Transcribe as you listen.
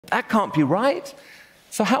That can't be right.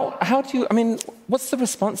 So how do you, I mean, what's the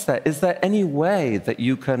response there? Is there any way that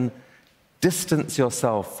you can distance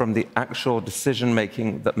yourself from the actual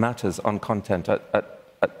decision-making that matters on content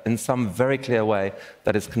in some very clear way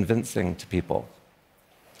that is convincing to people?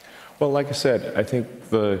 Well, like I said, I think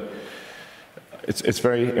it's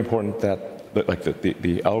very important that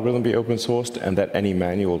the algorithm be open sourced and that any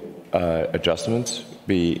manual adjustments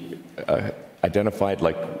be identified.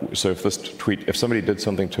 Like, so if somebody did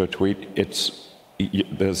something to a tweet,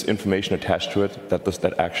 there's information attached to it that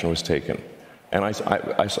that action was taken. And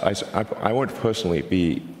I won't personally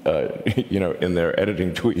be, in there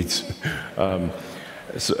editing tweets.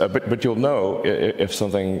 But you'll know if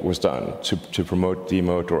something was done to promote,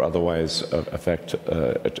 demote, or otherwise affect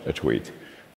a tweet.